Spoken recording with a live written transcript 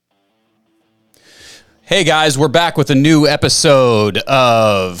Hey guys, we're back with a new episode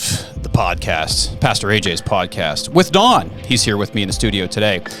of the podcast, Pastor AJ's podcast, with Don. He's here with me in the studio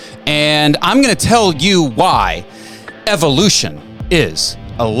today. And I'm going to tell you why evolution is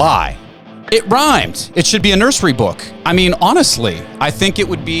a lie. It rhymed. It should be a nursery book. I mean, honestly, I think it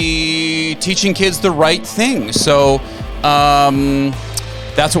would be teaching kids the right thing. So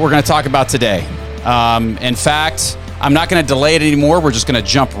that's what we're going to talk about today. In fact, I'm not going to delay it anymore. We're just going to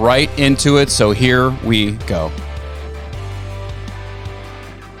jump right into it. So here we go.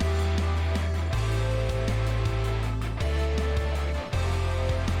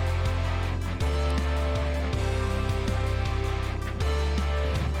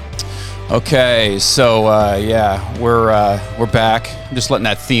 Okay, so we're back. I'm just letting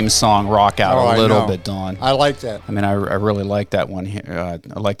that theme song rock out a little bit, Dawn. I like that. I mean, I really like that one. I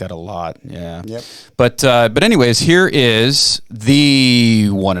like that a lot. Yeah. Yep. But anyways, here is the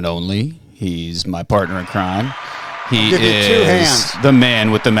one and only. He's my partner in crime. He is the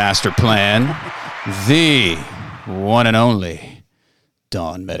man with the master plan. The one and only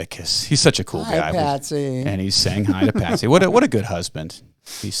Don Medicus. He's such a cool guy. Hi, Patsy. And he's saying hi to Patsy. What a good husband.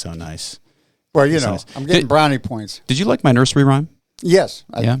 He's so nice. Well, I'm getting brownie points. Did you like my nursery rhyme? Yes.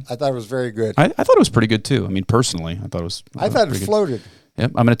 I thought it was very good. I thought it was pretty good, too. I mean, personally, I thought it was I thought it floated.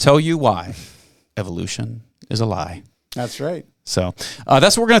 Yep. I'm going to tell you why evolution is a lie. That's right. So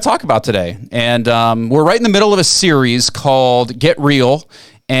that's what we're going to talk about today. And we're right in the middle of a series called Get Real.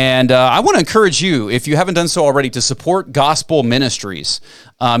 And I want to encourage you, if you haven't done so already, to support gospel ministries.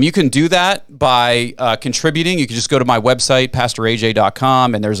 You can do that by contributing. You can just go to my website,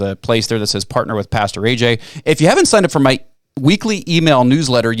 pastoraj.com, and there's a place there that says Partner with Pastor AJ. If you haven't signed up for my weekly email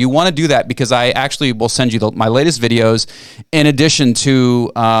newsletter, you want to do that because I actually will send you my latest videos in addition to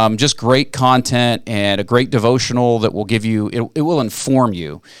just great content and a great devotional that will give you, it will inform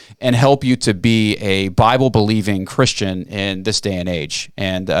you and help you to be a Bible-believing Christian in this day and age.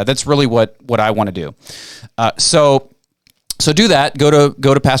 And that's really what I want to do. So do that. Go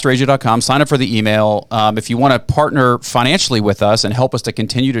to pastoraj.com, sign up for the email. If you want to partner financially with us and help us to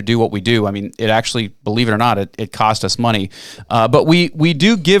continue to do what we do, I mean, it actually, believe it or not, it costs us money. But we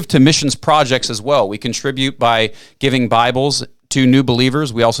do give to missions projects as well. We contribute by giving Bibles to new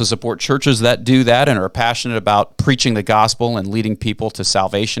believers. We also support churches that do that and are passionate about preaching the gospel and leading people to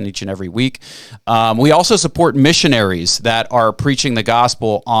salvation each and every week. We also support missionaries that are preaching the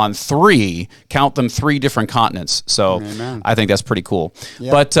gospel on three different continents. So Amen. I think that's pretty cool.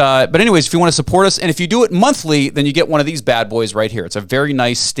 Yep. But anyways, if you want to support us, and if you do it monthly, then you get one of these bad boys right here. It's a very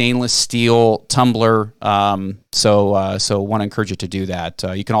nice stainless steel tumbler. So want to encourage you to do that.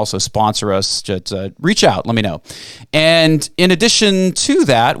 You can also sponsor us. Just reach out, let me know. And in addition to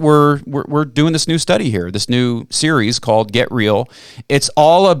that, we're doing this new study here, this new series called Get Real. It's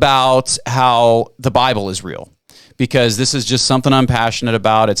all about how the Bible is real, because this is just something I'm passionate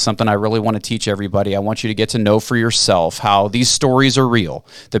about. It's something I really want to teach everybody. I want you to get to know for yourself how these stories are real.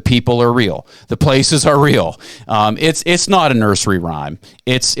 The people are real. The places are real. It's not a nursery rhyme.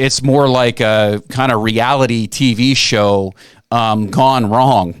 It's more like a kind of reality TV show gone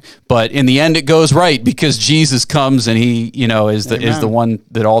wrong, but in the end it goes right because Jesus comes and he, is the one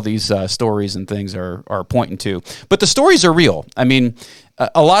that all these stories and things are pointing to. But the stories are real. I mean,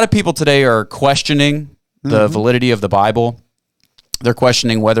 a lot of people today are questioning the validity of the Bible. They're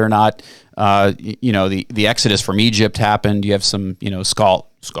questioning whether or not, the Exodus from Egypt happened. You have some,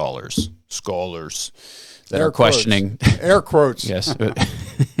 scholars that are questioning. Air quotes. Yes.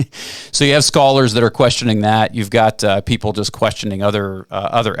 So you have scholars that are questioning that. You've got people just questioning other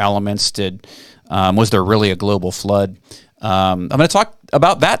elements. Was there really a global flood? I'm going to talk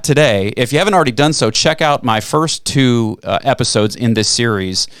about that today. If you haven't already done so, check out my first two episodes in this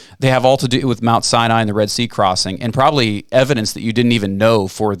series. They have all to do with Mount Sinai and the Red Sea crossing, and probably evidence that you didn't even know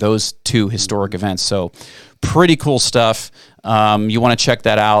for those two historic events. So pretty cool stuff. You want to check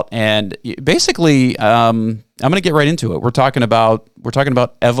that out. And basically, I'm going to get right into it. We're talking about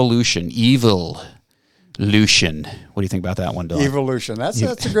evolution, evolution. What do you think about that one, Don? Evolution. That's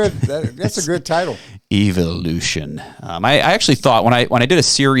a good title. Evolution. I actually thought when I did a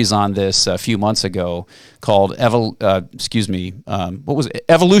series on this a few months ago called what was it?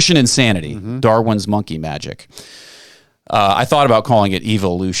 Evolution Insanity, Darwin's Monkey Magic. I thought about calling it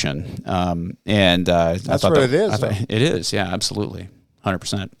evolution, and that's what it is. It is, yeah, absolutely,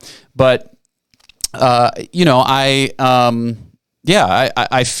 100%. But I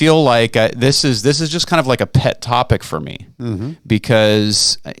feel like this is just kind of like a pet topic for me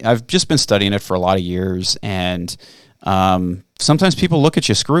because I've just been studying it for a lot of years, and sometimes people look at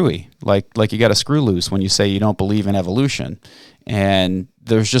you screwy, like you got a screw loose when you say you don't believe in evolution, and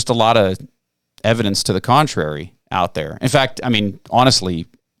there's just a lot of evidence to the contrary out there. In fact, I mean, honestly,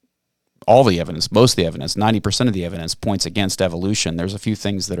 all the evidence, most of the evidence, 90% of the evidence points against evolution. There's a few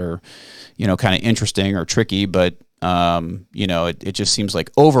things that are, kind of interesting or tricky, but, it just seems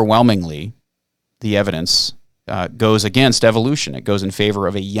like overwhelmingly the evidence goes against evolution. It goes in favor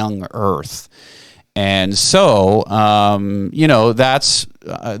of a young Earth. And so, that's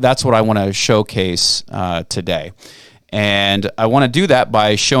what I want to showcase today. And I want to do that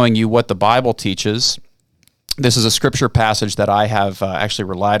by showing you what the Bible teaches. This is a scripture passage that I have actually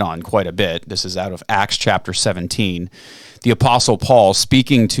relied on quite a bit. This is out of Acts chapter 17. The Apostle Paul,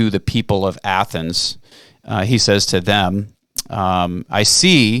 speaking to the people of Athens, he says to them, I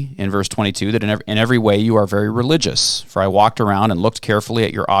see, in verse 22, that in every way you are very religious. For I walked around and looked carefully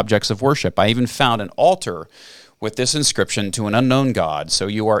at your objects of worship. I even found an altar with this inscription, to an unknown God. So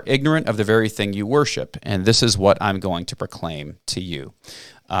you are ignorant of the very thing you worship, and this is what I'm going to proclaim to you.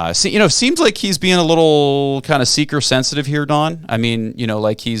 Seems like he's being a little kind of seeker sensitive here, Don. I mean,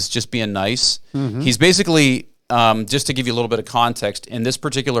 like he's just being nice. Mm-hmm. He's basically, just to give you a little bit of context, in this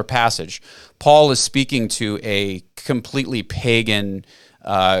particular passage, Paul is speaking to a completely pagan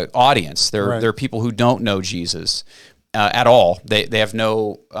audience. They're people who don't know Jesus at all. They have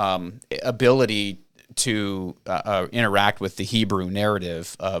no ability to interact with the Hebrew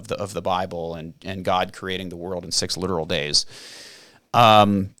narrative of the Bible and God creating the world in 6 literal days.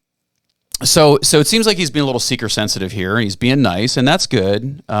 So it seems like he's being a little seeker sensitive here, and he's being nice, and that's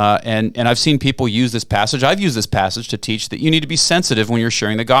good. And I've seen people use this passage. I've used this passage to teach that you need to be sensitive when you're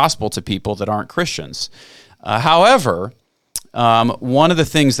sharing the gospel to people that aren't Christians. However, one of the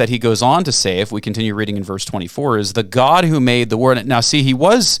things that he goes on to say, if we continue reading in verse 24, is the God who made the world. Now, see, he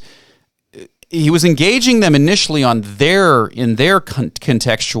was engaging them initially in their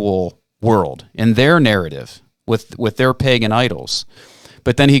contextual world, in their narrative, with their pagan idols.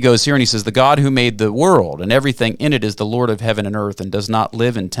 But then he goes here and he says, the God who made the world and everything in it is the Lord of heaven and earth, and does not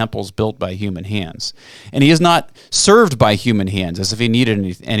live in temples built by human hands. And he is not served by human hands as if he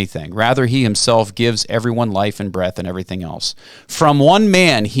needed anything. Rather, he himself gives everyone life and breath and everything else. From one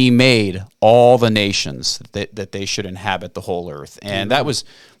man he made all the nations that they should inhabit the whole earth. And that was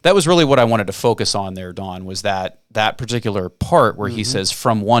really what I wanted to focus on there, Don, was that particular part where he says,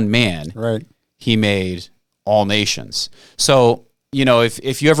 from one man he made all nations. So,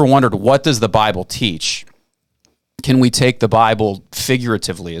 if you ever wondered, what does the Bible teach? Can we take the Bible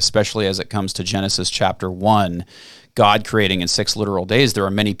figuratively, especially as it comes to Genesis chapter 1, God creating in 6 literal days? There are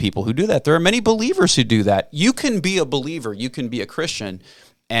many people who do that. There are many believers who do that. You can be a believer, you can be a Christian,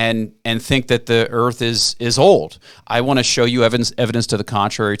 and think that the earth is old. I want to show you evidence to the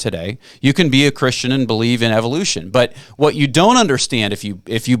contrary today. You can be a Christian and believe in evolution. But what you don't understand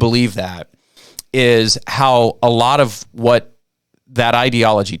if you believe that is how a lot of what that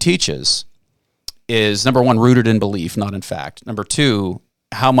ideology teaches is, number one, rooted in belief, not in fact. Number two,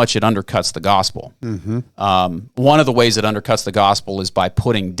 how much it undercuts the gospel. Mm-hmm. One of the ways it undercuts the gospel is by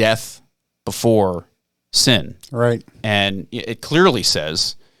putting death before sin. Right. And it clearly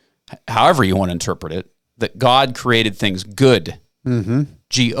says, however you want to interpret it, that God created things good. Mm-hmm.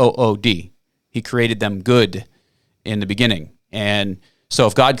 G-O-O-D. He created them good in the beginning. And so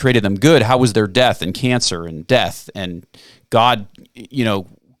if God created them good, how was there death and cancer and death and God,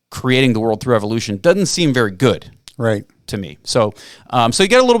 creating the world through evolution doesn't seem very good, right, to me. So you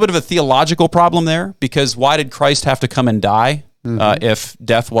get a little bit of a theological problem there, because why did Christ have to come and die if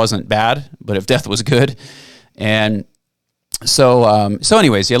death wasn't bad, but if death was good? And so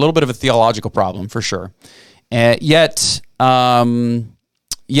anyways, a little bit of a theological problem for sure. Yet,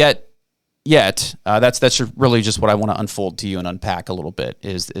 that's really just what I want to unfold to you and unpack a little bit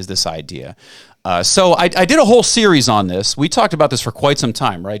is this idea. So I did a whole series on this. We talked about this for quite some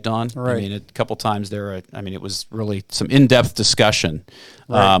time, right, Don? Right. I mean, a couple times there. It was really some in-depth discussion.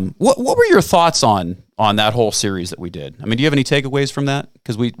 Right. What were your thoughts on that whole series that we did? I mean, do you have any takeaways from that?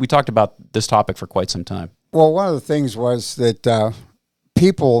 Because we talked about this topic for quite some time. Well, one of the things was that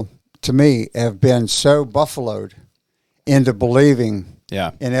people, to me, have been so buffaloed into believing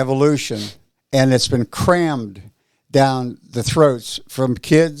in evolution, and it's been crammed down the throats from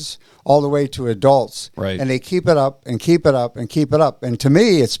kids all the way to adults. Right. And they keep it up and keep it up and keep it up. And to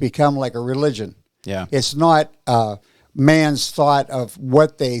me, it's become like a religion. Yeah. It's not man's thought of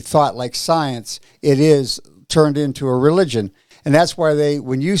what they thought like science. It is turned into a religion. And that's why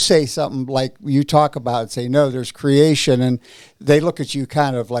when you say something like you talk about, say, no, there's creation, and they look at you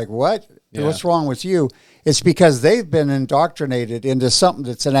kind of like, what? Yeah. What's wrong with you? It's because they've been indoctrinated into something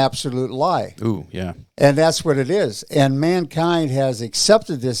that's an absolute lie. Ooh, yeah. And that's what it is. And mankind has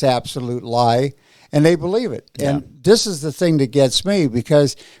accepted this absolute lie, and they believe it. Yeah. And this is the thing that gets me,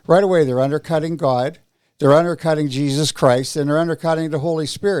 because right away they're undercutting God, they're undercutting Jesus Christ, and they're undercutting the Holy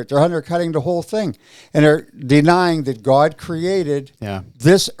Spirit. They're undercutting the whole thing, and they're denying that God created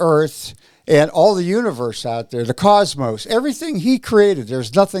this earth and all the universe out there, the cosmos, everything he created.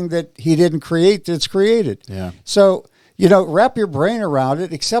 There's nothing that he didn't create that's created. Yeah. So, wrap your brain around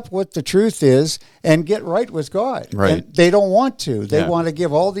it, accept what the truth is, and get right with God. Right. And they don't want to. They want to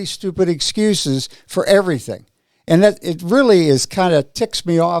give all these stupid excuses for everything. And that it really is kind of ticks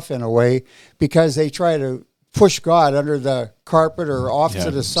me off in a way, because they try to push God under the carpet or off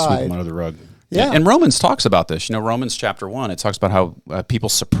to the sweep side. him under the rug. Yeah. And Romans talks about this. Romans chapter 1, it talks about how people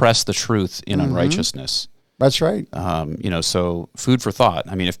suppress the truth in unrighteousness. That's right. So food for thought.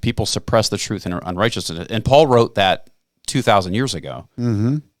 I mean, if people suppress the truth in unrighteousness, and Paul wrote that 2,000 years ago,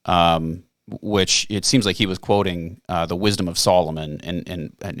 which it seems like he was quoting the wisdom of Solomon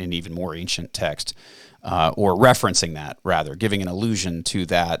and an even more ancient text, or referencing that, rather, giving an allusion to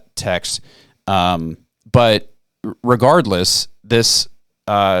that text. But regardless, this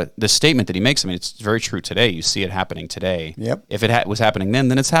statement that he makes, I mean, it's very true today. You see it happening today. Yep. If it was happening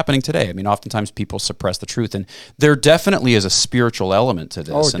then it's happening today. I mean, oftentimes people suppress the truth, and there definitely is a spiritual element to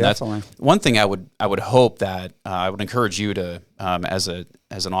this. Oh, and definitely. That's one thing I would hope that I would encourage you to, as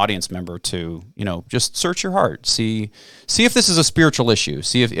an audience member, to just search your heart, see if this is a spiritual issue,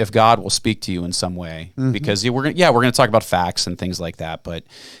 see if God will speak to you in some way, because we're gonna talk about facts and things like that, but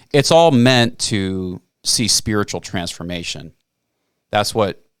it's all meant to see spiritual transformation. That's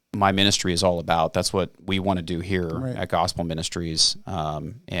what my ministry is all about. That's what we want to do here at Gospel Ministries,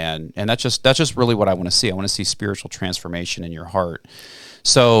 and that's just really what I want to see. I want to see spiritual transformation in your heart.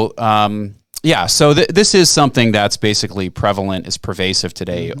 So this is something that's basically prevalent, is pervasive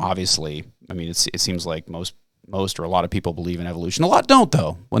today. Obviously, I mean, it seems like most or a lot of people believe in evolution. A lot don't,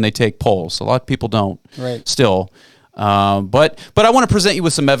 though. When they take polls, a lot of people don't. Right. Still. But I want to present you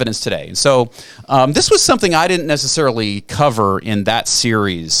with some evidence today. And so this was something I didn't necessarily cover in that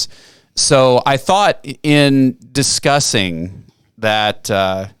series. So I thought, in discussing that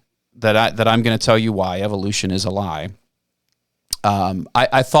I'm going to tell you why evolution is a lie,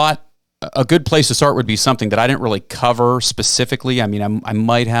 I thought a good place to start would be something that I didn't really cover specifically. I mean, I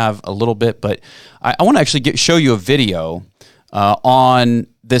might have a little bit, but I want to actually show you a video on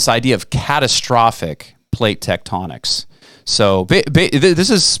this idea of catastrophic plate tectonics. So this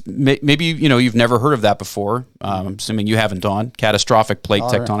is maybe you've never heard of that before. I'm assuming you haven't, Don. Catastrophic plate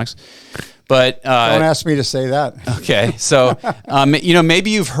tectonics. But don't ask me to say that. Okay, so maybe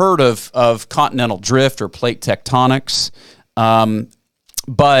you've heard of continental drift or plate tectonics.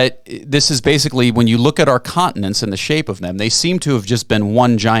 But this is basically, when you look at our continents and the shape of them, they seem to have just been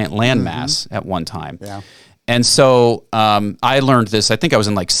one giant landmass at one time. Yeah. And so I learned this, I think I was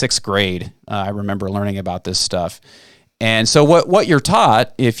in like 6th grade. I remember learning about this stuff. And so what you're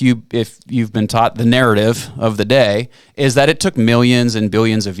taught, if you've been taught the narrative of the day, is that it took millions and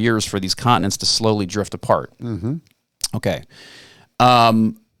billions of years for these continents to slowly drift apart. Mm-hmm. Okay.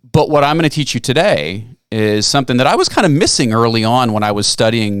 But what I'm going to teach you today is something that I was kind of missing early on when I was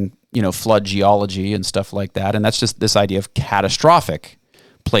studying, flood geology and stuff like that. And that's just this idea of catastrophic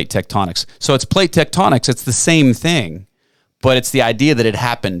plate tectonics. So it's plate tectonics. It's the same thing, but it's the idea that it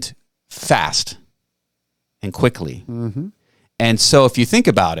happened fast and quickly. Mm-hmm. And so if you think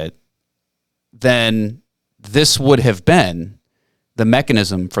about it, then this would have been the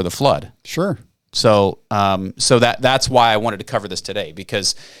mechanism for the flood. Sure. So that's why I wanted to cover this today,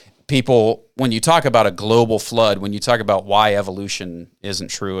 because people, when you talk about a global flood, when you talk about why evolution isn't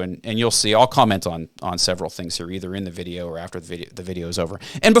true, and you'll see, I'll comment on several things here, either in the video or after the video is over.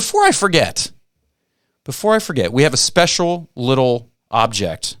 And before I forget, we have a special little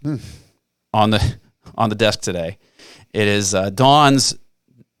object on the desk today. It is Don's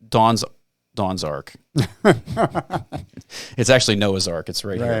Ark. It's actually Noah's Ark. It's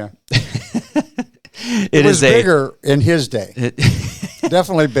right here. It was bigger in his day.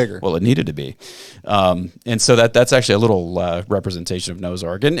 Definitely bigger. Well, it needed to be. And so that's actually a little representation of Noah's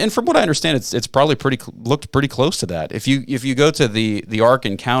Ark. And from what I understand, it's probably looked pretty close to that. If you go to the Ark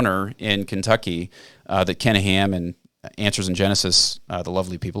Encounter in Kentucky that Ken Ham and Answers in Genesis, the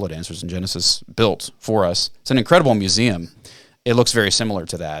lovely people at Answers in Genesis built for us, it's an incredible museum. It looks very similar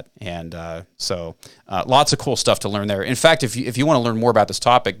to that, and so lots of cool stuff to learn there. In fact, if you want to learn more about this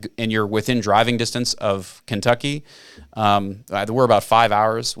topic and you're within driving distance of Kentucky, we're about 5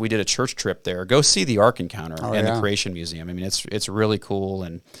 hours. We did a church trip there. Go see the Ark Encounter the Creation Museum. I mean, it's really cool,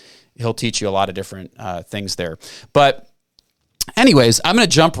 and he'll teach you a lot of different things there. But anyways, I'm going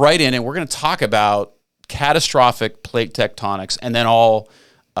to jump right in, and we're going to talk about catastrophic plate tectonics, and then I'll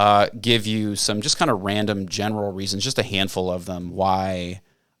give you some just kind of random general reasons, just a handful of them, why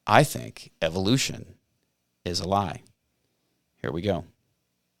I think evolution is a lie. Here we go.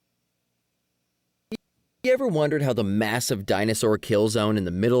 You ever wondered how the massive dinosaur kill zone in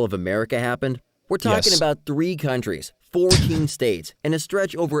the middle of America happened? We're talking about 3 countries, 14 states, and a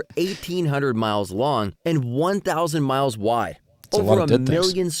stretch over 1,800 miles long and 1,000 miles wide. Over a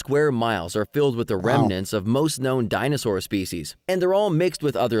million square miles are filled with the remnants of most known dinosaur species, and they're all mixed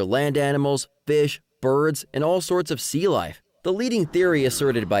with other land animals, fish, birds, and all sorts of sea life. The leading theory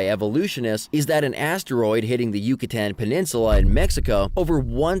asserted by evolutionists is that an asteroid hitting the Yucatan Peninsula in Mexico, over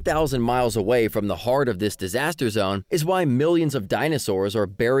 1,000 miles away from the heart of this disaster zone, is why millions of dinosaurs are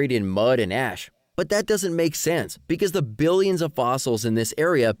buried in mud and ash. But that doesn't make sense, because the billions of fossils in this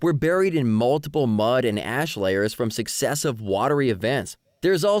area were buried in multiple mud and ash layers from successive watery events.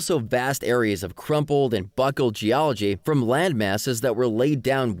 There's also vast areas of crumpled and buckled geology from land masses that were laid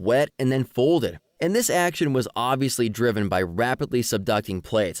down wet and then folded. And this action was obviously driven by rapidly subducting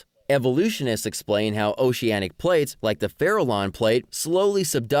plates. Evolutionists explain how oceanic plates, like the Farallon Plate, slowly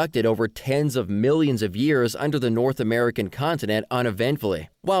subducted over tens of millions of years under the North American continent uneventfully,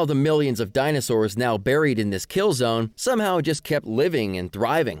 while the millions of dinosaurs now buried in this kill zone somehow just kept living and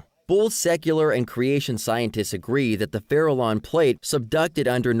thriving. Both secular and creation scientists agree that the Farallon Plate subducted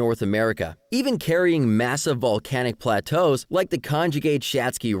under North America, even carrying massive volcanic plateaus like the Conjugate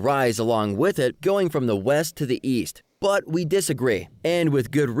Shatsky Rise along with it, going from the west to the east. But we disagree, and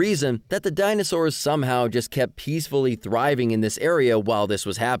with good reason, that the dinosaurs somehow just kept peacefully thriving in this area while this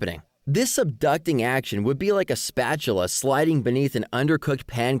was happening. This subducting action would be like a spatula sliding beneath an undercooked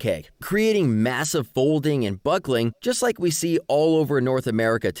pancake, creating massive folding and buckling just like we see all over North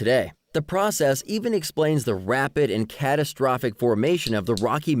America today. The process even explains the rapid and catastrophic formation of the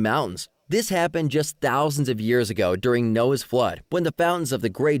Rocky Mountains. This happened just thousands of years ago during Noah's flood, when the fountains of the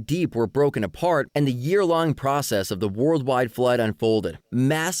Great Deep were broken apart and the year-long process of the worldwide flood unfolded.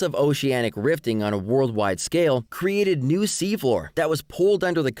 Massive oceanic rifting on a worldwide scale created new seafloor that was pulled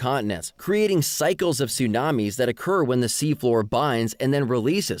under the continents, creating cycles of tsunamis that occur when the seafloor binds and then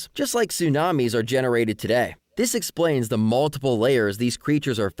releases, just like tsunamis are generated today. This explains the multiple layers these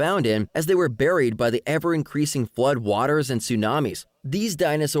creatures are found in as they were buried by the ever-increasing flood waters and tsunamis. These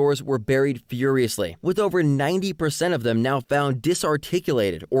dinosaurs were buried furiously, with over 90% of them now found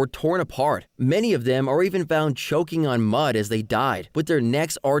disarticulated or torn apart. Many of them are even found choking on mud as they died, with their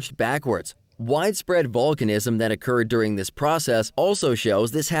necks arched backwards. Widespread volcanism that occurred during this process also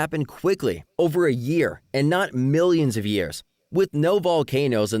shows this happened quickly, over a year, and not millions of years. With no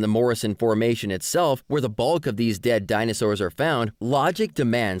volcanoes in the Morrison Formation itself, where the bulk of these dead dinosaurs are found, logic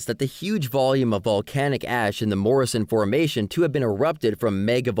demands that the huge volume of volcanic ash in the Morrison Formation to have been erupted from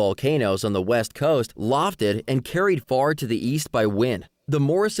megavolcanoes on the west coast, lofted and carried far to the east by wind. The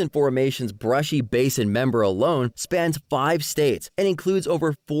Morrison Formation's brushy basin member alone spans 5 states and includes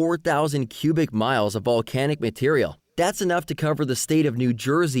over 4,000 cubic miles of volcanic material. That's enough to cover the state of New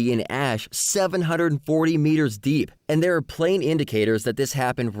Jersey in ash 740 meters deep, and there are plain indicators that this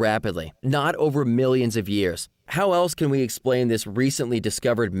happened rapidly, not over millions of years. How else can we explain this recently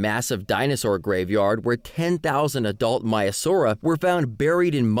discovered massive dinosaur graveyard where 10,000 adult Maiasaura were found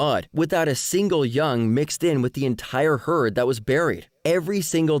buried in mud without a single young mixed in with the entire herd that was buried? Every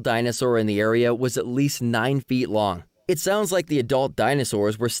single dinosaur in the area was at least 9 feet long. It sounds like the adult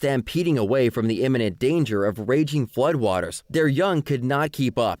dinosaurs were stampeding away from the imminent danger of raging floodwaters. Their young could not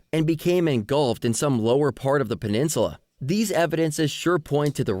keep up and became engulfed in some lower part of the peninsula. These evidences sure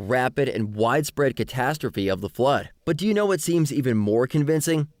point to the rapid and widespread catastrophe of the flood. But do you know what seems even more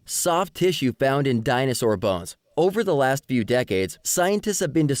convincing? Soft tissue found in dinosaur bones. Over the last few decades, scientists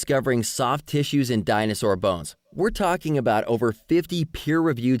have been discovering soft tissues in dinosaur bones. We're talking about over 50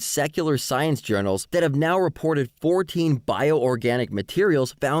 peer-reviewed secular science journals that have now reported 14 bioorganic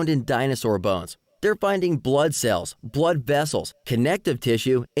materials found in dinosaur bones. They're finding blood cells, blood vessels, connective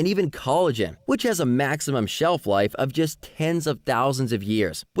tissue, and even collagen, which has a maximum shelf life of just tens of thousands of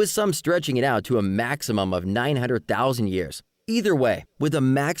years, with some stretching it out to a maximum of 900,000 years. Either way, with a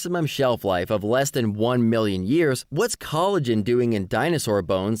maximum shelf life of less than 1 million years, what's collagen doing in dinosaur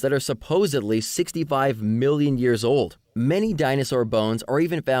bones that are supposedly 65 million years old? Many dinosaur bones are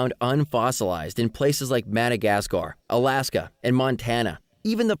even found unfossilized in places like Madagascar, Alaska, and Montana.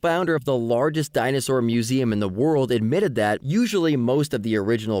 Even the founder of the largest dinosaur museum in the world admitted that usually most of the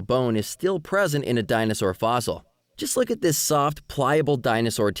original bone is still present in a dinosaur fossil. Just look at this soft, pliable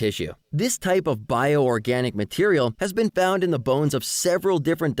dinosaur tissue. This type of bioorganic material has been found in the bones of several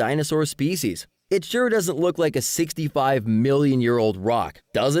different dinosaur species. It sure doesn't look like a 65 million year old rock,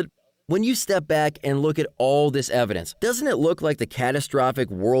 does it? When you step back and look at all this evidence, doesn't it look like the catastrophic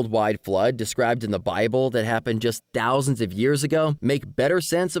worldwide flood described in the Bible that happened just thousands of years ago make better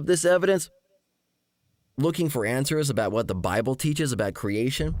sense of this evidence? Looking for answers about what the Bible teaches about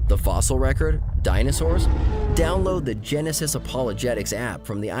creation, the fossil record, dinosaurs? Download the Genesis Apologetics app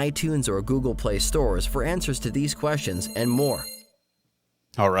from the iTunes or Google Play stores for answers to these questions and more.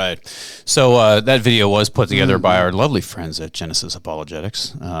 All right. So that video was put together by our lovely friends at Genesis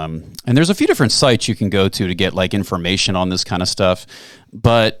Apologetics. And there's a few different sites you can go to get like information on this kind of stuff.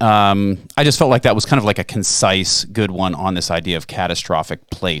 But I just felt like that was kind of like a concise, good one on this idea of catastrophic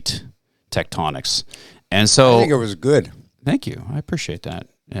plate tectonics. And so I think it was good. Thank you. I appreciate that.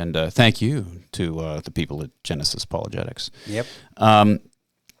 And thank you to the people at Genesis Apologetics. Yep.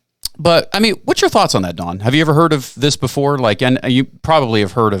 But I mean, what's your thoughts on that, Don? Have you ever heard of this before? Like, and you probably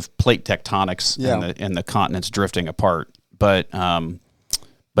have heard of plate tectonics and the continents drifting apart, but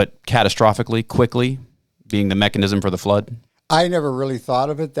catastrophically, quickly, being the mechanism for the flood. I never really thought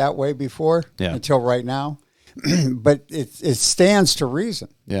of it that way before until right now, but it stands to reason.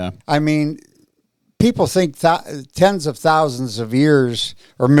 Yeah. I mean, people think tens of thousands of years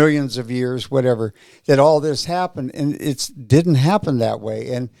or millions of years, whatever, that all this happened, and it didn't happen that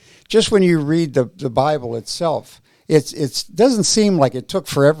way. And just when you read the Bible itself, it doesn't seem like it took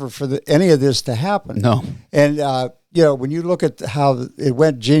forever for any of this to happen. No. And when you look at how it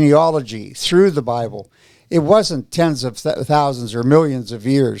went genealogy through the Bible, it wasn't tens of thousands or millions of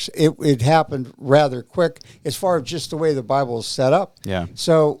years. It happened rather quick as far as just the way the Bible is set up. Yeah.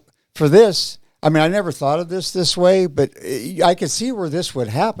 So for this, I mean, I never thought of this way, but I could see where this would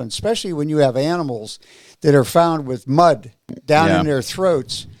happen, especially when you have animals that are found with mud down in their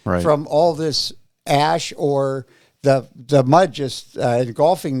throats from all this ash or the mud just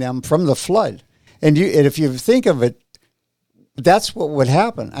engulfing them from the flood. And if you think of it, that's what would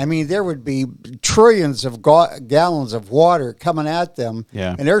happen. I mean, there would be trillions of gallons of water coming at them,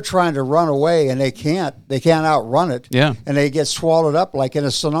 and they're trying to run away, and they can't outrun it, and they get swallowed up like in a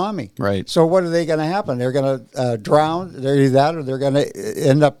tsunami. Right. So what are they going to happen? They're going to drown. They're either that, or they're going to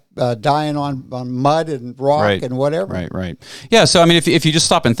end up dying on mud and rock and whatever. Right. Yeah. So I mean, if you just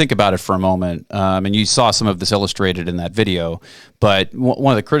stop and think about it for a moment, and you saw some of this illustrated in that video, but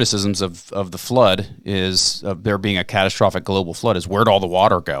one of the criticisms of the flood is there being a catastrophic global flood is where'd all the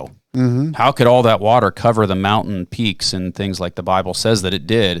water go? Mm-hmm. How could all that water cover the mountain peaks and things like the Bible says that it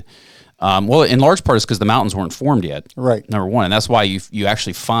did? Well, in large part, it's because the mountains weren't formed yet. Right. Number one, and that's why you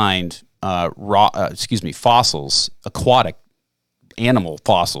actually find fossils, aquatic animal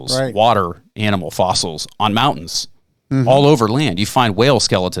fossils, water animal fossils on mountains, all over land. You find whale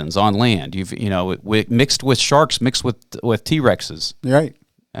skeletons on land. Mixed with sharks, mixed with T-Rexes. Right.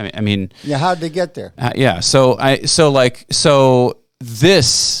 I mean. Yeah. How'd they get there? So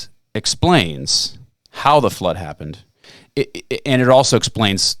this explains how the flood happened, and it also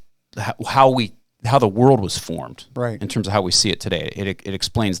explains how the world was formed. Right. In terms of how we see it today, it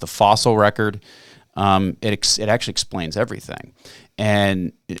explains the fossil record. It actually explains everything,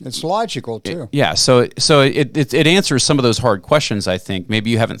 and it's logical too. So it answers some of those hard questions. I think maybe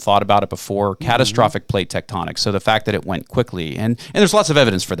you haven't thought about it before. Catastrophic plate tectonics. So the fact that it went quickly, and there's lots of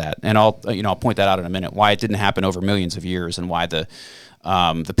evidence for that, and I'll point that out in a minute. Why it didn't happen over millions of years, and why the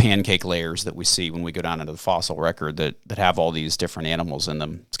pancake layers that we see when we go down into the fossil record that have all these different animals in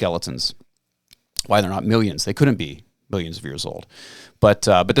them, skeletons. Why they're not millions? They couldn't be billions of years old. But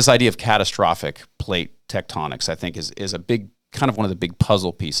this idea of catastrophic plate tectonics, I think, is a big kind of one of the big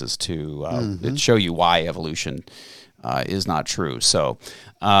puzzle pieces to show you why evolution is not true. So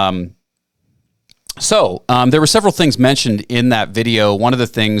there were several things mentioned in that video. One of the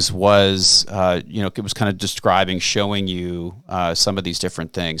things was, it was kind of showing you some of these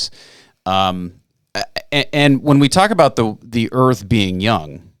different things. And when we talk about the Earth being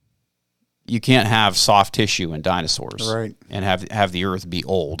young, you can't have soft tissue in dinosaurs, and have the Earth be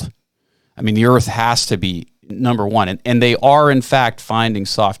old. I mean, the Earth has to be number one, and they are in fact finding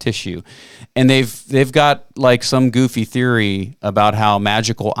soft tissue, and they've got like some goofy theory about how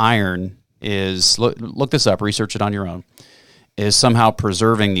magical iron is. Look this up, research it on your own. Is somehow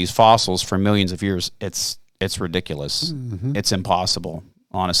preserving these fossils for millions of years. It's ridiculous. Mm-hmm. It's impossible,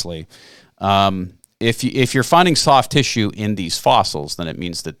 honestly. If you're finding soft tissue in these fossils, then it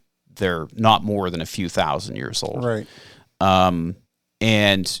means that they're not more than a few thousand years old. Right.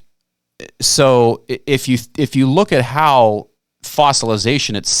 And so if you look at how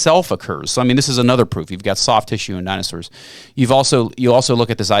fossilization itself occurs, so I mean, this is another proof. You've got soft tissue in dinosaurs. You also look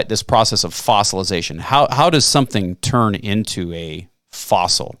at this process of fossilization. How does something turn into a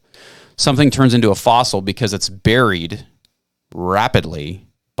fossil? Something turns into a fossil because it's buried rapidly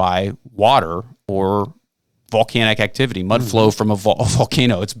by water or volcanic activity, mud flow from a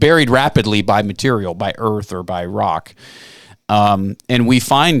volcano. It's buried rapidly by material, by earth or by rock. And we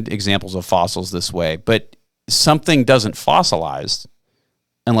find examples of fossils this way, but something doesn't fossilize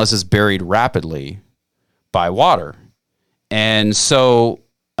unless it's buried rapidly by water. And so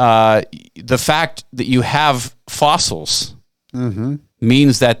the fact that you have fossils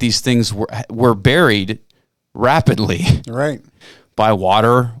means that these things were buried rapidly by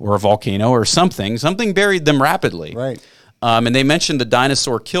water or a volcano or something. Something buried them rapidly. Right. And they mentioned the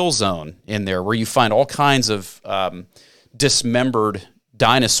dinosaur kill zone in there, where you find all kinds of dismembered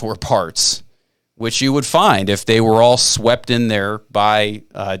dinosaur parts, which you would find if they were all swept in there by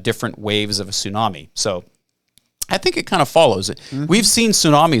different waves of a tsunami. So I think it kind of follows it. We've seen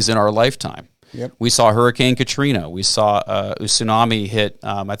tsunamis in our lifetime. Yep. We saw Hurricane Katrina. We saw a tsunami hit,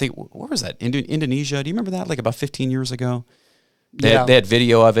 I think, where was that? Indonesia. Do you remember that? Like about 15 years ago? They had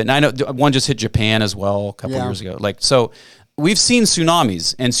video of it. And I know one just hit Japan as well a couple years ago. So we've seen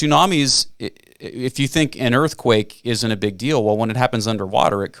tsunamis. And tsunamis, if you think an earthquake isn't a big deal, well, when it happens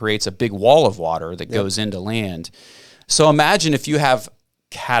underwater, it creates a big wall of water that goes into land. So imagine if you have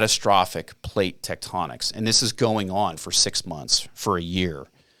catastrophic plate tectonics, and this is going on for 6 months, for a year,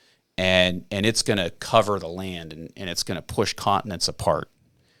 and it's going to cover the land, and it's going to push continents apart.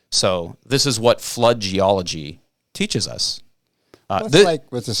 So this is what flood geology teaches us. Like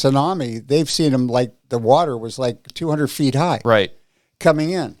with the tsunami, they've seen them like the water was like 200 feet high. Right. Coming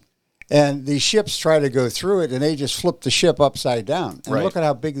in. And these ships try to go through it, and they just flip the ship upside down. And look at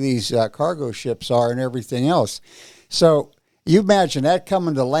how big these cargo ships are and everything else. So you imagine that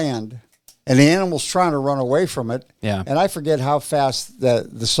coming to land, and the animal's trying to run away from it. Yeah. And I forget how fast the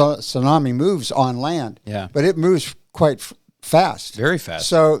tsunami moves on land. Yeah. But it moves quite fast. Very fast.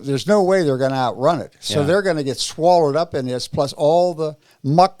 So there's no way they're going to outrun it. So they're going to get swallowed up in this, plus all the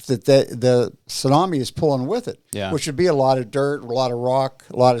muck that the tsunami is pulling with it, which would be a lot of dirt, a lot of rock,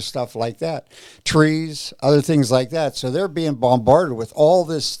 a lot of stuff like that, trees, other things like that. So they're being bombarded with all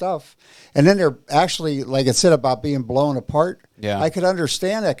this stuff. And then they're actually, like I said, about being blown apart. Yeah. I could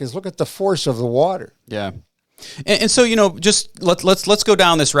understand that because look at the force of the water. Yeah. And so, just let's go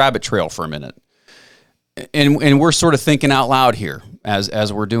down this rabbit trail for a minute. And we're sort of thinking out loud here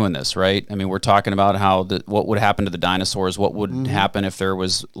as we're doing this, right? I mean, we're talking about how what would happen to the dinosaurs, what would happen if there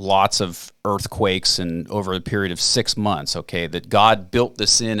was lots of earthquakes and over a period of 6 months, okay, that God built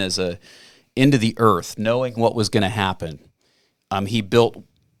this into the earth, knowing what was going to happen. He built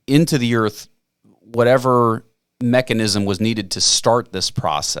into the earth whatever mechanism was needed to start this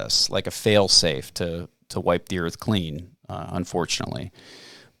process, like a fail-safe to wipe the earth clean, unfortunately.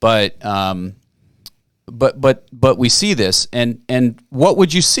 But we see this, and what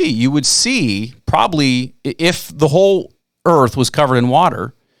would you see? You would see probably, if the whole earth was covered in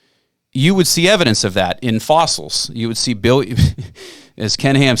water, you would see evidence of that in fossils. You would see, as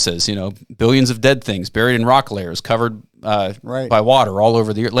Ken Ham says, billions of dead things buried in rock layers, covered by water all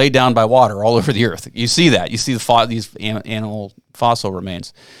over the earth, laid down by water all over the earth. You see that. You see these animal fossil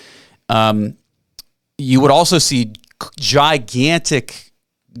remains. You would also see gigantic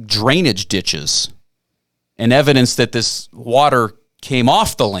drainage ditches, and evidence that this water came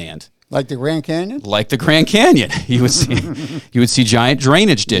off the land. Like the Grand Canyon? Like the Grand Canyon. You would see giant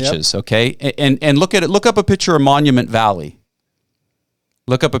drainage ditches, okay? And look up a picture of Monument Valley.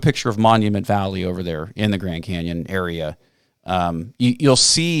 Look up a picture of Monument Valley over there in the Grand Canyon area. You'll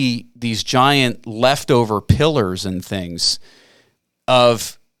see these giant leftover pillars and things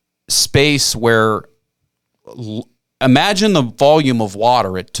of space where... Imagine the volume of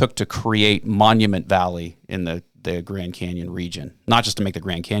water it took to create Monument Valley in the Grand Canyon region. Not just to make the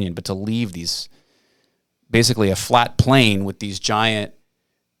Grand Canyon, but to leave these, basically a flat plain with these giant,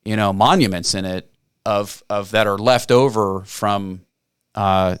 monuments in it of that are left over from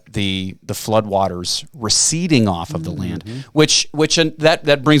the floodwaters receding off of the land. Which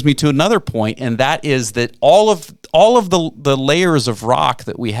that brings me to another point, and that is that all of the layers of rock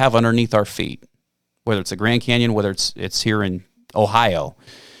that we have underneath our feet, whether it's the Grand Canyon, whether it's here in Ohio.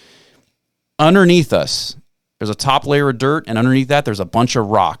 Underneath us, there's a top layer of dirt, and underneath that, there's a bunch of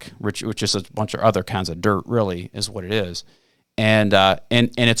rock, which is a bunch of other kinds of dirt, really, is what it is. And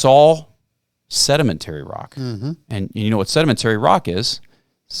it's all sedimentary rock. And you know what sedimentary rock is?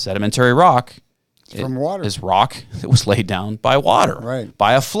 Sedimentary rock from water. Is rock that was laid down by water,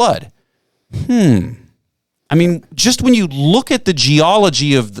 by a flood. I mean, just when you look at the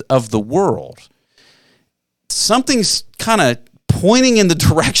geology of the world, something's kind of pointing in the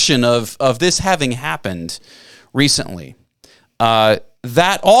direction of this having happened recently.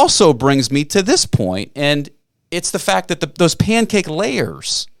 That also brings me to this point, and it's the fact that those pancake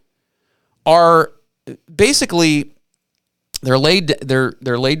layers are basically they're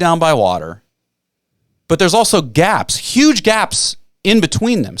laid down by water, but there's also gaps, huge gaps in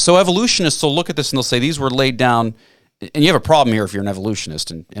between them. So evolutionists will look at this and they'll say these were laid down, and you have a problem here if you're an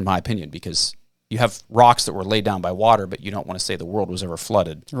evolutionist, in my opinion, because you have rocks that were laid down by water, but you don't want to say the world was ever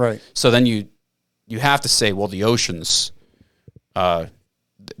flooded. Right. So then you have to say, well, the oceans,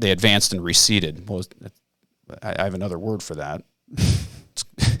 they advanced and receded. Well, I have another word for that.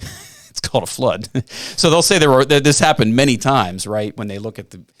 It's called a flood. So they'll say this happened many times, right? When they look at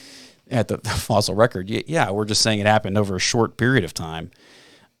the fossil record, yeah, we're just saying it happened over a short period of time,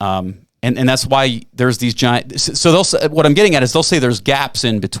 and that's why there's these giant. So what I'm getting at is they'll say there's gaps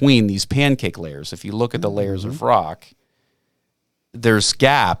in between these pancake layers. If you look at the layers of rock, there's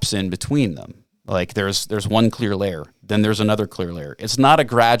gaps in between them. Like there's one clear layer, then there's another clear layer. It's not a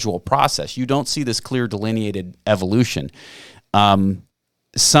gradual process. You don't see this clear delineated evolution.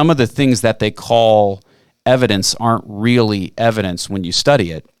 Some of the things that they call evidence aren't really evidence when you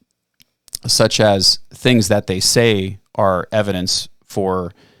study it, such as things that they say are evidence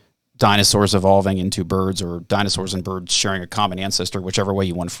for dinosaurs evolving into birds, or dinosaurs and birds sharing a common ancestor, whichever way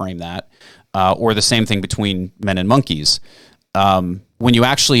you want to frame that, or the same thing between men and monkeys. When you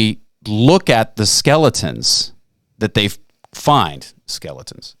actually look at the skeletons that they find,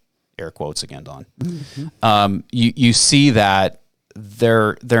 skeletons, air quotes again, Don, you see that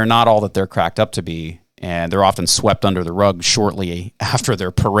they're not all that they're cracked up to be, and they're often swept under the rug shortly after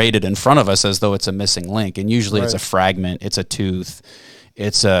they're paraded in front of us as though it's a missing link. And usually it's a fragment, it's a tooth,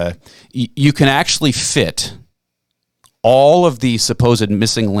 you can actually fit all of the supposed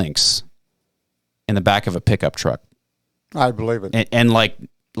missing links in the back of a pickup truck. I believe it. And like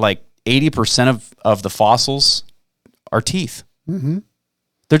 80% of the fossils are teeth. Mm-hmm.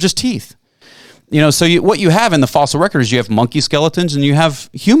 They're just teeth. So what you have in the fossil record is you have monkey skeletons and you have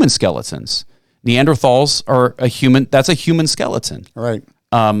human skeletons. Neanderthals are that's a human skeleton. Right.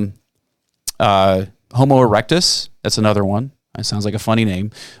 Homo erectus, that's another one. It sounds like a funny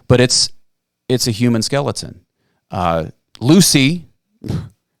name, but it's a human skeleton. Lucy.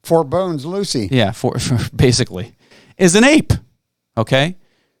 4 bones, Lucy. Yeah, basically, is an ape. Okay.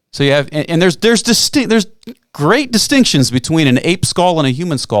 So you have, and there's great distinctions between an ape skull and a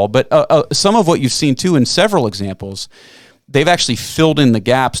human skull, but some of what you've seen too in several examples, they've actually filled in the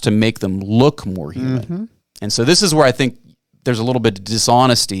gaps to make them look more human. Mm-hmm. And so this is where I think there's a little bit of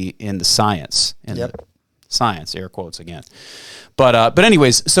dishonesty in the science, science, air quotes again. But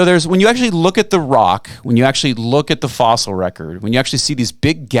anyways, so when you actually look at the rock, when you actually look at the fossil record, when you actually see these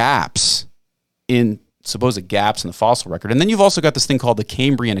big gaps supposed gaps in the fossil record. And then you've also got this thing called the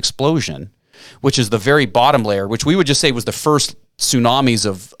Cambrian explosion, which is the very bottom layer, which we would just say was the first tsunamis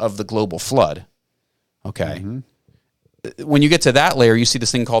of the global flood. Okay. Mm-hmm. When you get to that layer, you see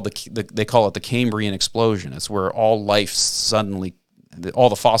this thing called they call it the Cambrian explosion. It's where all life suddenly, all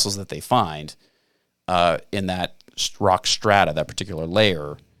the fossils that they find in that rock strata, that particular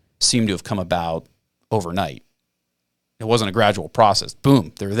layer, seem to have come about overnight. It wasn't a gradual process.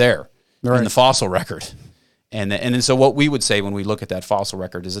 Boom, they're there. In the fossil record. And so what we would say when we look at that fossil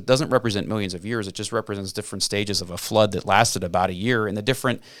record is it doesn't represent millions of years. It just represents different stages of a flood that lasted about a year and the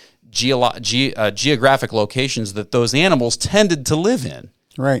different geographic locations that those animals tended to live in.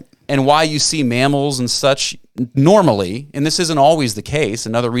 Right. And why you see mammals and such normally, and this isn't always the case,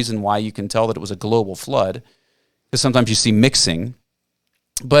 another reason why you can tell that it was a global flood, because sometimes you see mixing.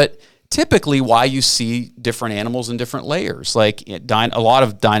 But typically why you see different animals in different layers. Like a lot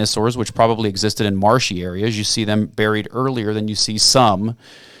of dinosaurs, which probably existed in marshy areas, you see them buried earlier than you see some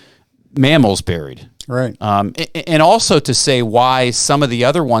mammals buried. Right. And also to say why some of the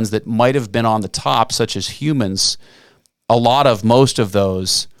other ones that might have been on the top, such as humans, most of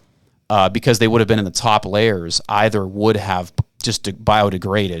those, because they would have been in the top layers, either would have just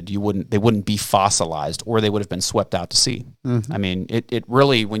biodegraded. They wouldn't be fossilized, or they would have been swept out to sea. Mm-hmm. I mean, it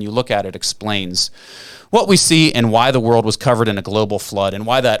really, when you look at it, explains what we see and why the world was covered in a global flood, and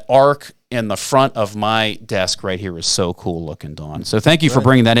why that arc in the front of my desk right here is so cool looking, Don. So thank you for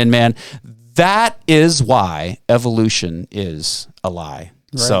bringing that in, man. That is why evolution is a lie.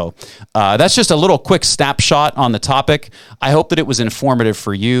 Right. So that's just a little quick snapshot on the topic. I hope that it was informative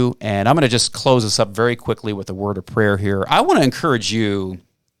for you, and I'm going to just close this up very quickly with a word of prayer here. I want to encourage you.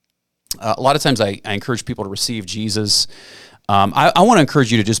 A lot of times I encourage people to receive Jesus. I want to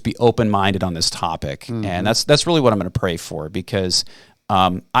encourage you to just be open-minded on this topic, and that's really what I'm going to pray for, because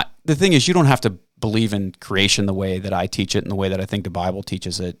the thing is, you don't have to believe in creation the way that I teach it and the way that I think the Bible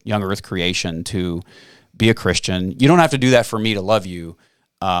teaches it, young earth creation, to be a Christian. You don't have to do that for me to love you.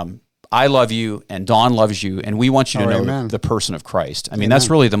 I love you and Dawn loves you, and we want you to know amen. the person of Christ. I mean, that's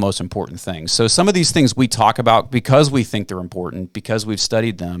really the most important thing. So some of these things we talk about because we think they're important, because we've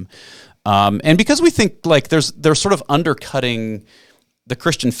studied them, and because we think like they're sort of undercutting the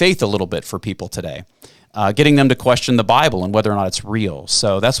Christian faith a little bit for people today. Getting them to question the Bible and whether or not it's real.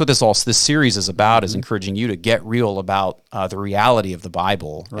 So that's what this series is about, is encouraging you to get real about the reality of the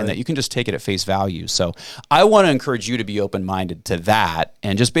Bible, and that you can just take it at face value. So I want to encourage you to be open-minded to that,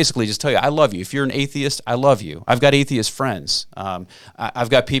 and just basically just tell you, I love you. If you're an atheist, I love you. I've got atheist friends. I've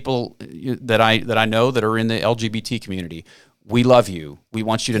got people that I know that are in the LGBT community. We love you. We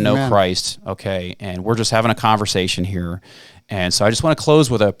want you to know Christ, okay? And we're just having a conversation here. And so I just want to close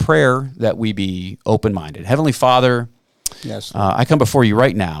with a prayer that we be open-minded. Heavenly Father, yes, I come before you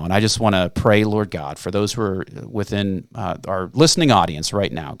right now, and I just want to pray, Lord God, for those who are within our listening audience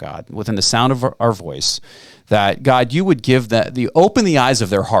right now, God, within the sound of our voice, that, God, you would give open the eyes of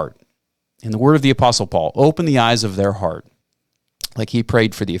their heart. In the word of the Apostle Paul, open the eyes of their heart, like he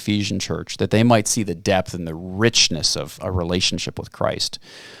prayed for the Ephesian church, that they might see the depth and the richness of a relationship with Christ.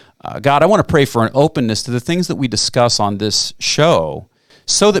 God, I want to pray for an openness to the things that we discuss on this show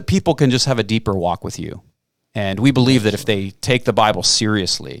so that people can just have a deeper walk with you. And we believe that if they take the Bible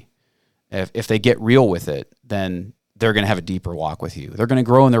seriously, if they get real with it, then they're going to have a deeper walk with you. They're going to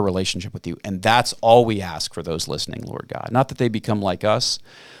grow in their relationship with you. And that's all we ask for those listening, Lord God. Not that they become like us,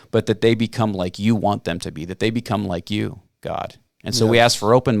 but that they become like you want them to be, that they become like you, God. And so we ask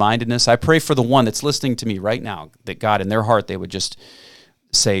for open-mindedness. I pray for the one that's listening to me right now, that God, in their heart, they would just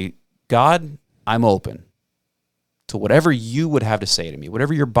say, God, I'm open to whatever you would have to say to me,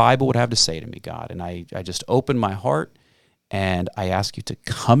 whatever your Bible would have to say to me, God. And I just open my heart, and I ask you to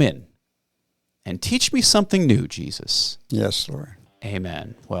come in and teach me something new, Jesus. Yes, Lord.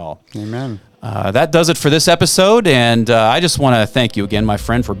 Amen. Well, amen. That does it for this episode, and I just want to thank you again, my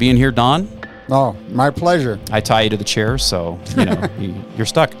friend, for being here, Don. Oh, my pleasure. I tie you to the chair, so you're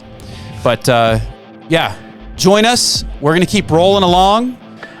stuck. But join us. We're going to keep rolling along.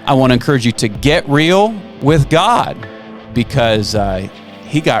 I want to encourage you to get real with God, because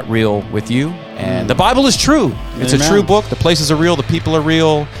he got real with you. And the Bible is true. It's a true book. The places are real. The people are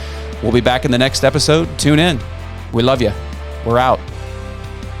real. We'll be back in the next episode. Tune in. We love you. We're out.